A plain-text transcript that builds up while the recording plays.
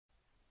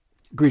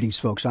Greetings,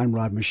 folks. I'm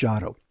Rod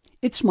Machado.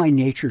 It's my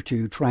nature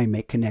to try and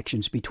make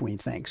connections between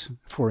things.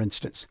 For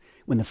instance,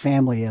 when the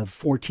family of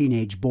 4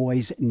 teenage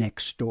boys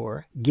next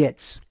door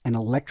gets an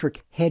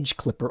electric hedge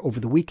clipper over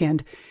the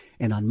weekend,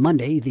 and on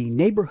Monday the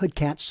neighborhood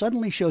cat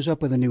suddenly shows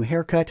up with a new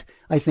haircut,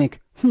 I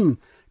think,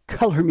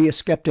 color me a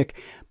skeptic,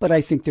 but I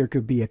think there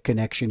could be a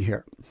connection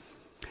here.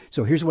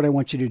 So here's what I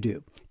want you to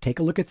do. Take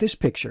a look at this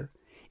picture.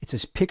 It's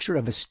a picture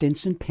of a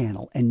Stinson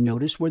panel, and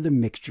notice where the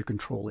mixture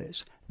control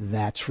is.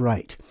 That's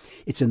right.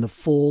 It's in the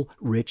full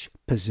rich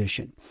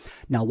position.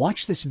 Now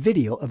watch this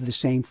video of the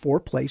same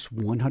 4-place,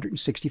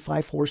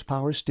 165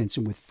 horsepower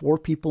Stinson with 4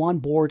 people on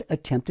board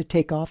attempt to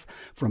take off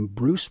from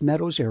Bruce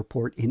Meadows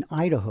Airport in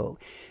Idaho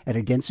at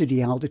a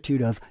density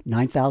altitude of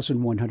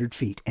 9,100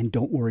 feet. And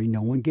don't worry,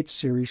 no one gets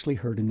seriously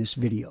hurt in this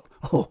video.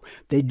 Oh,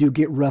 they do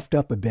get roughed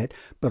up a bit,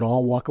 but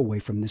all walk away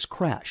from this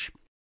crash.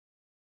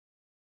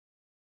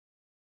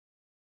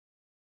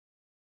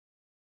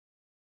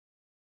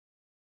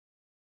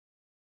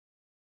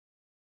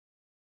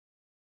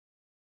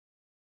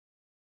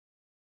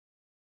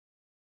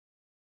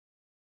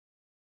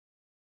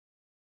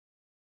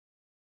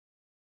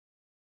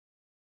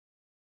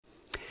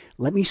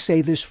 Let me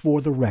say this for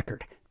the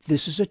record.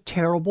 This is a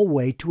terrible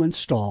way to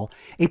install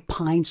a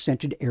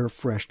pine-scented air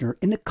freshener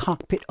in the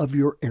cockpit of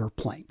your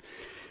airplane.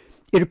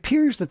 It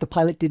appears that the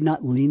pilot did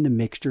not lean the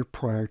mixture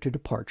prior to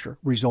departure,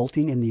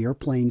 resulting in the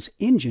airplane's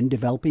engine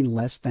developing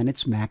less than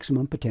its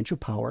maximum potential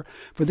power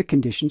for the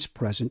conditions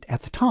present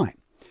at the time.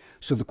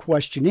 So the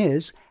question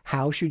is,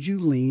 how should you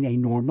lean a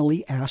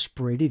normally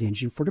aspirated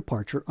engine for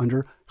departure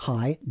under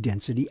high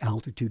density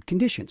altitude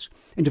conditions?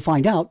 And to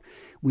find out,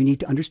 we need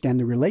to understand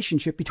the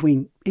relationship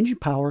between engine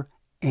power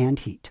and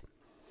heat.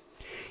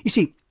 You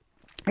see,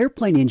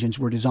 airplane engines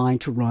were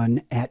designed to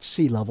run at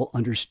sea level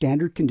under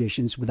standard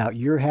conditions without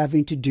your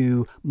having to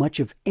do much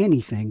of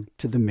anything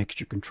to the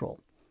mixture control.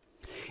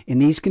 In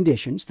these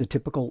conditions, the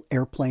typical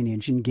airplane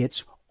engine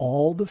gets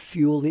all the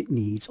fuel it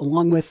needs,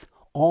 along with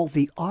all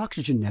the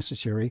oxygen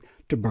necessary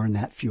to burn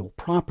that fuel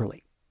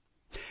properly.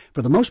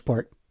 For the most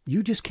part,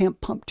 you just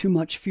can't pump too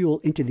much fuel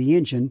into the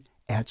engine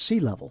at sea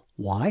level.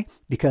 Why?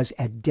 Because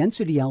at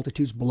density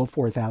altitudes below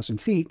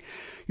 4,000 feet,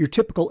 your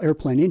typical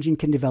airplane engine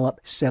can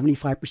develop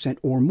 75%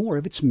 or more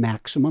of its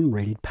maximum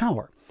rated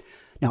power.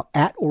 Now,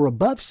 at or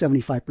above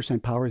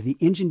 75% power, the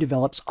engine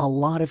develops a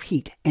lot of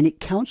heat, and it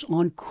counts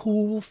on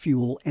cool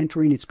fuel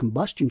entering its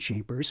combustion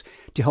chambers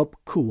to help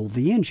cool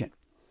the engine.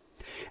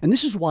 And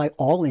this is why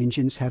all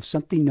engines have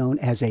something known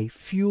as a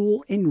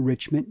fuel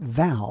enrichment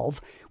valve,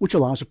 which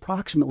allows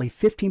approximately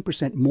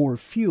 15% more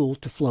fuel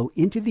to flow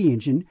into the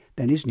engine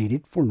than is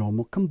needed for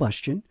normal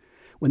combustion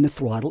when the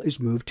throttle is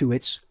moved to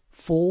its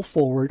full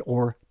forward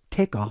or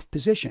takeoff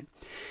position.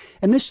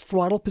 And this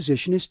throttle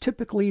position is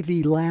typically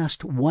the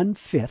last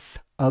 1/5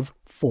 of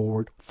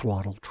forward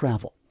throttle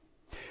travel.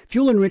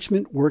 Fuel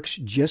enrichment works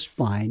just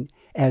fine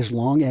as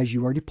long as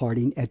you are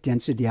departing at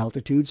density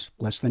altitudes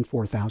less than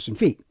 4,000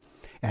 feet.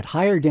 At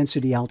higher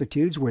density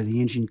altitudes where the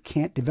engine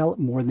can't develop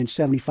more than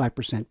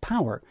 75%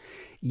 power,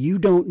 you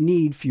don't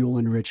need fuel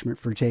enrichment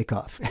for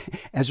takeoff.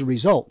 As a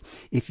result,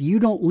 if you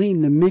don't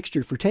lean the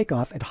mixture for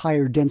takeoff at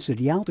higher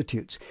density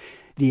altitudes,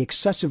 the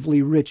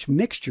excessively rich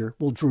mixture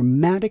will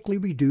dramatically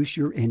reduce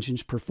your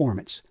engine's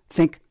performance.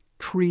 Think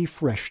tree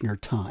freshener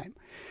time.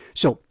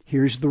 So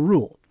here's the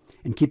rule.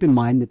 And keep in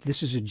mind that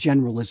this is a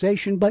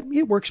generalization, but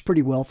it works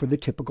pretty well for the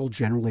typical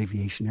general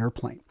aviation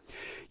airplane.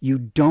 You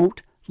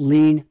don't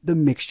lean the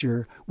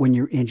mixture when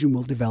your engine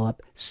will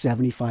develop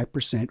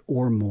 75%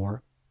 or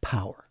more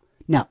power.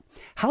 Now,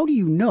 how do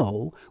you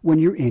know when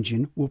your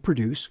engine will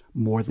produce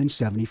more than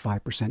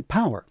 75%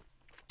 power?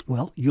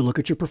 Well, you look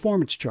at your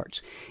performance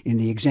charts. In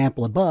the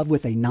example above,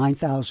 with a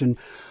 9,000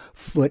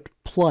 foot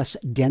plus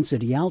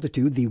density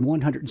altitude, the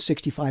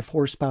 165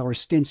 horsepower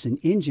Stinson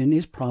engine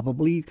is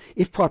probably,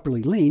 if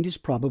properly leaned, is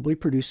probably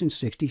producing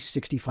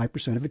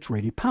 60-65% of its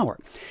rated power.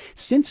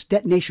 Since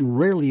detonation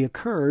rarely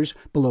occurs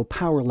below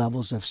power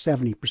levels of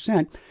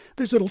 70%,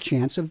 there's little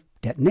chance of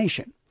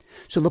detonation.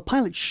 So the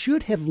pilot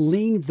should have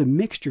leaned the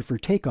mixture for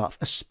takeoff,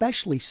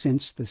 especially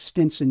since the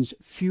Stinson's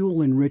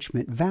fuel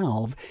enrichment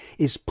valve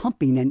is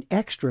pumping an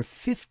extra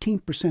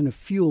 15% of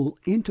fuel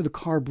into the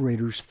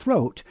carburetor's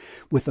throat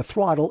with the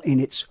throttle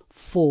in its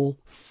full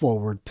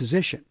forward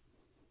position.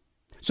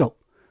 So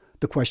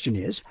the question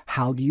is,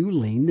 how do you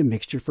lean the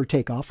mixture for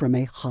takeoff from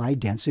a high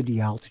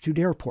density altitude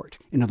airport?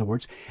 In other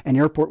words, an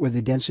airport with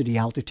a density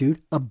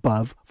altitude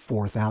above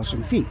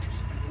 4,000 feet.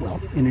 Well,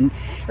 in an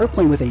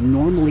airplane with a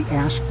normally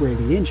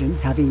aspirated engine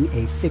having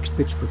a fixed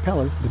pitch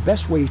propeller, the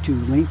best way to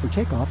lean for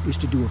takeoff is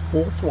to do a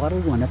full throttle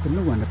run-up in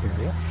the run-up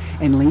area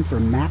and lean for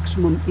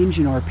maximum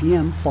engine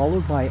RPM,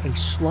 followed by a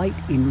slight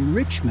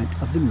enrichment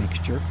of the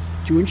mixture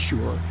to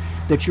ensure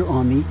that you're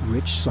on the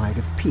rich side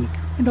of peak.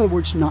 In other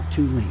words, not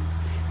too lean.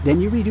 Then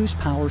you reduce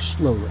power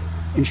slowly,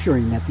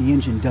 ensuring that the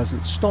engine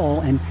doesn't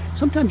stall, and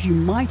sometimes you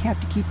might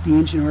have to keep the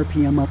engine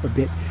RPM up a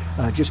bit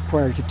just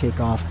prior to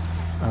takeoff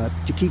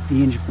to keep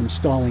the engine from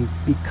stalling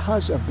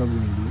because of the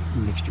lean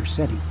mixture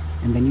setting.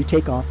 And then you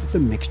take off with the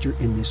mixture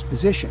in this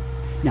position.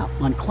 Now,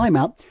 on climb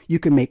out, you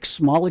can make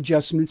small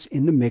adjustments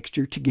in the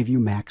mixture to give you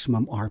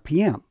maximum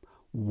RPM.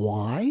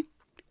 Why?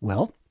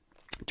 Well,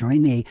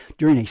 during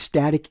a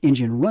static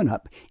engine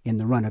run-up in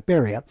the run-up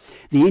area,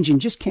 the engine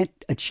just can't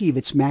achieve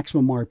its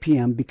maximum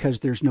RPM because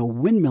there's no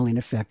windmilling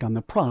effect on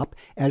the prop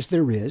as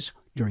there is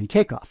during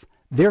takeoff.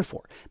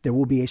 Therefore, there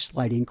will be a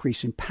slight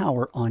increase in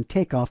power on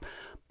takeoff,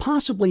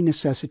 possibly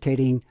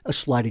necessitating a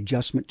slight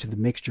adjustment to the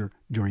mixture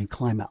during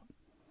climb out.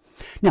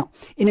 Now,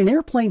 in an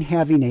airplane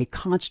having a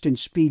constant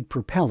speed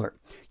propeller,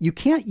 you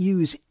can't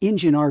use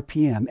engine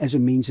RPM as a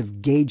means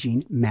of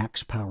gauging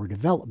max power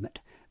development.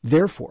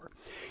 Therefore,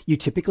 you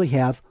typically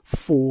have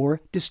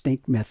 4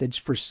 distinct methods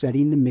for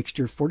setting the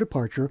mixture for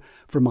departure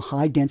from a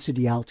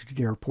high-density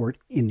altitude airport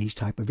in these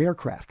type of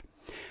aircraft.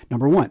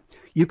 Number 1,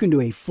 you can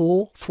do a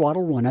full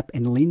throttle run-up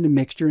and lean the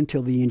mixture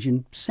until the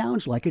engine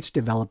sounds like it's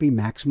developing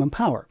maximum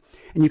power.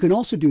 And you can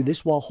also do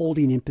this while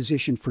holding in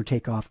position for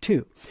takeoff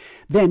too.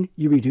 Then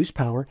you reduce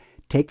power,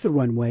 take the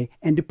runway,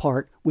 and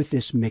depart with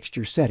this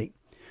mixture setting.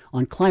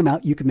 On climb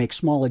out, you can make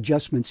small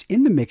adjustments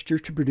in the mixture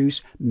to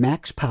produce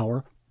max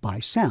power by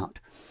sound.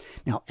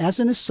 Now, as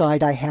an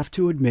aside, I have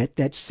to admit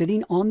that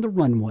sitting on the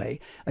runway,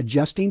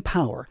 adjusting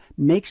power,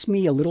 makes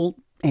me a little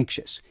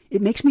anxious.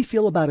 It makes me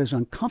feel about as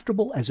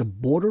uncomfortable as a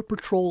Border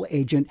Patrol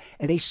agent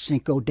at a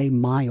Cinco de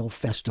Mayo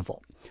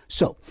festival.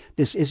 So,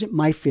 this isn't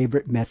my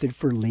favorite method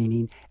for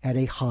leaning at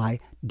a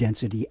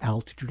high-density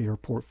altitude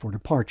airport for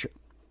departure.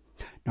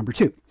 Number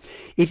 2,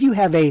 if you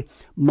have a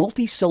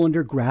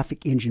multi-cylinder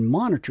graphic engine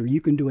monitor, you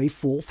can do a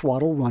full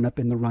throttle run-up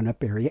in the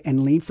run-up area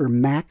and lean for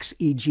max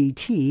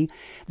EGT,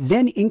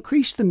 then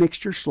increase the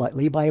mixture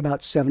slightly by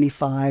about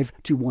 75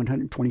 to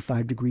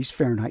 125 degrees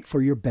Fahrenheit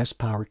for your best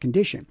power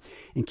condition.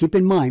 And keep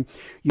in mind,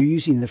 you're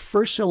using the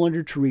first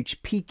cylinder to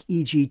reach peak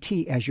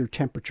EGT as your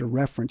temperature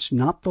reference,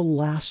 not the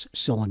last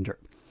cylinder.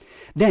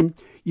 Then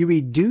you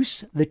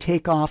reduce the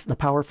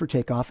power for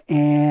takeoff,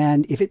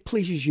 and if it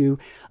pleases you,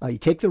 you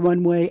take the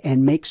runway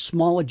and make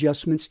small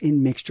adjustments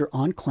in mixture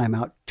on climb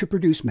out to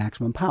produce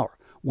maximum power.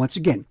 Once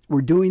again,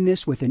 we're doing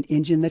this with an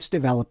engine that's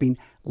developing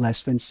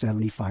less than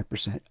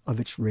 75% of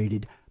its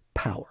rated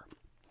power.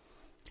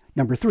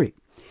 Number 3,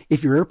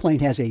 if your airplane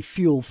has a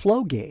fuel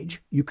flow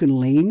gauge, you can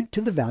lean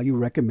to the value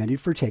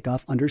recommended for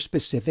takeoff under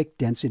specific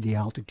density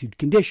altitude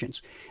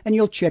conditions, and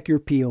you'll check your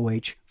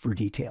POH for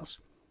details.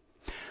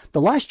 The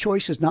last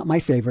choice is not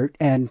my favorite,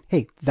 and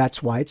hey,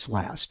 that's why it's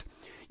last.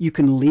 You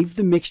can leave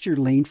the mixture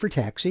lean for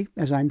taxi,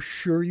 as I'm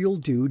sure you'll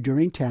do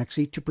during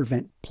taxi to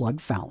prevent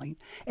plug fouling,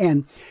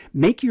 and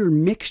make your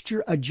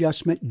mixture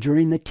adjustment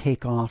during the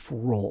takeoff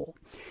roll.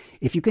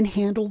 If you can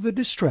handle the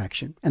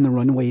distraction, and the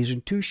runway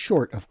isn't too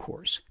short, of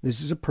course,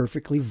 this is a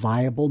perfectly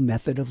viable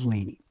method of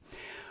leaning.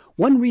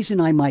 One reason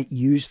I might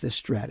use this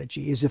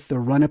strategy is if the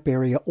run-up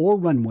area or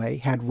runway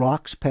had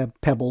rocks,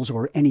 pebbles,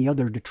 or any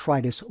other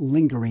detritus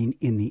lingering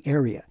in the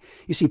area.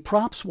 You see,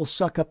 props will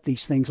suck up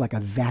these things like a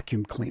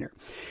vacuum cleaner,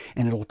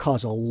 and it'll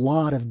cause a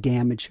lot of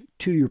damage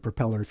to your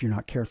propeller if you're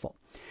not careful.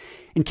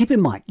 And keep in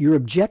mind, your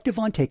objective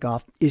on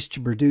takeoff is to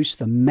produce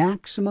the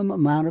maximum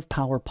amount of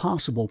power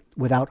possible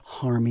without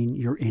harming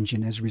your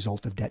engine as a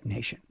result of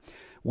detonation.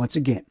 Once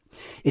again,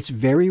 it's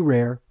very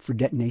rare for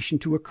detonation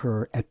to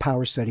occur at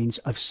power settings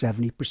of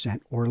 70%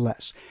 or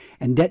less.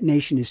 And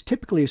detonation is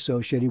typically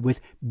associated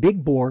with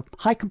big bore,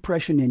 high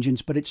compression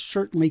engines, but it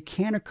certainly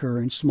can occur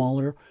in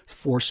smaller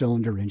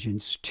 4-cylinder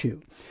engines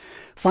too.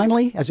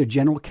 Finally, as a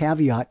general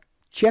caveat,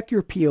 check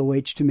your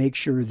POH to make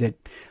sure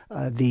that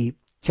the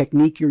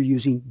technique you're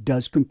using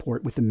does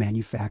comport with the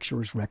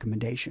manufacturer's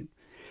recommendation.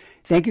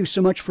 Thank you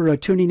so much for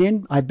tuning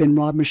in. I've been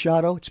Rob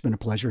Machado. It's been a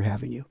pleasure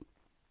having you.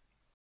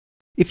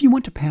 If you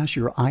want to pass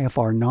your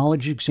IFR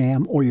knowledge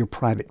exam or your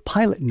private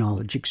pilot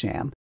knowledge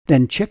exam,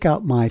 then check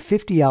out my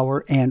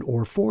 50-hour and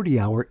or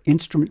 40-hour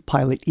Instrument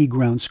Pilot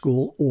eGround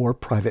School or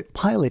Private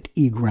Pilot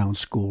eGround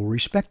School,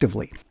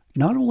 respectively.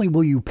 Not only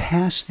will you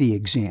pass the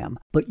exam,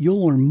 but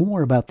you'll learn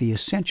more about the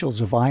essentials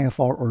of IFR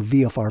or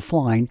VFR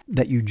flying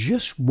that you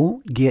just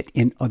won't get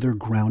in other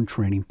ground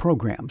training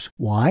programs.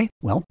 Why?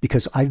 Well,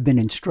 because I've been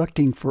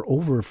instructing for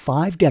over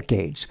 5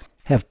 decades,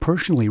 have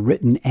personally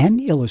written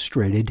and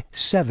illustrated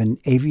 7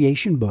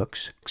 aviation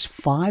books,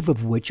 5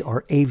 of which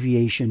are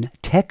aviation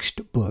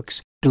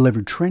textbooks,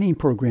 delivered training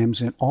programs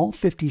in all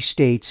 50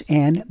 states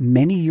and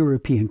many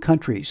European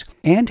countries,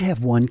 and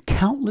have won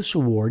countless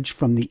awards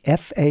from the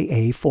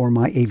FAA for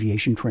my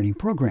aviation training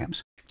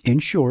programs. In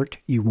short,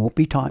 you won't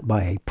be taught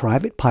by a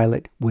private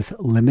pilot with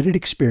limited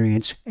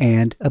experience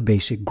and a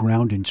basic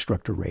ground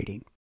instructor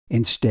rating.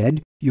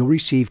 Instead, you'll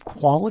receive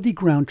quality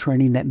ground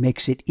training that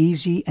makes it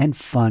easy and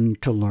fun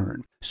to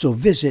learn. So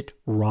visit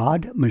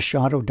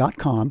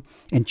rodmachado.com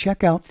and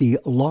check out the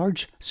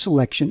large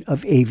selection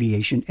of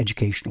aviation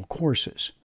educational courses.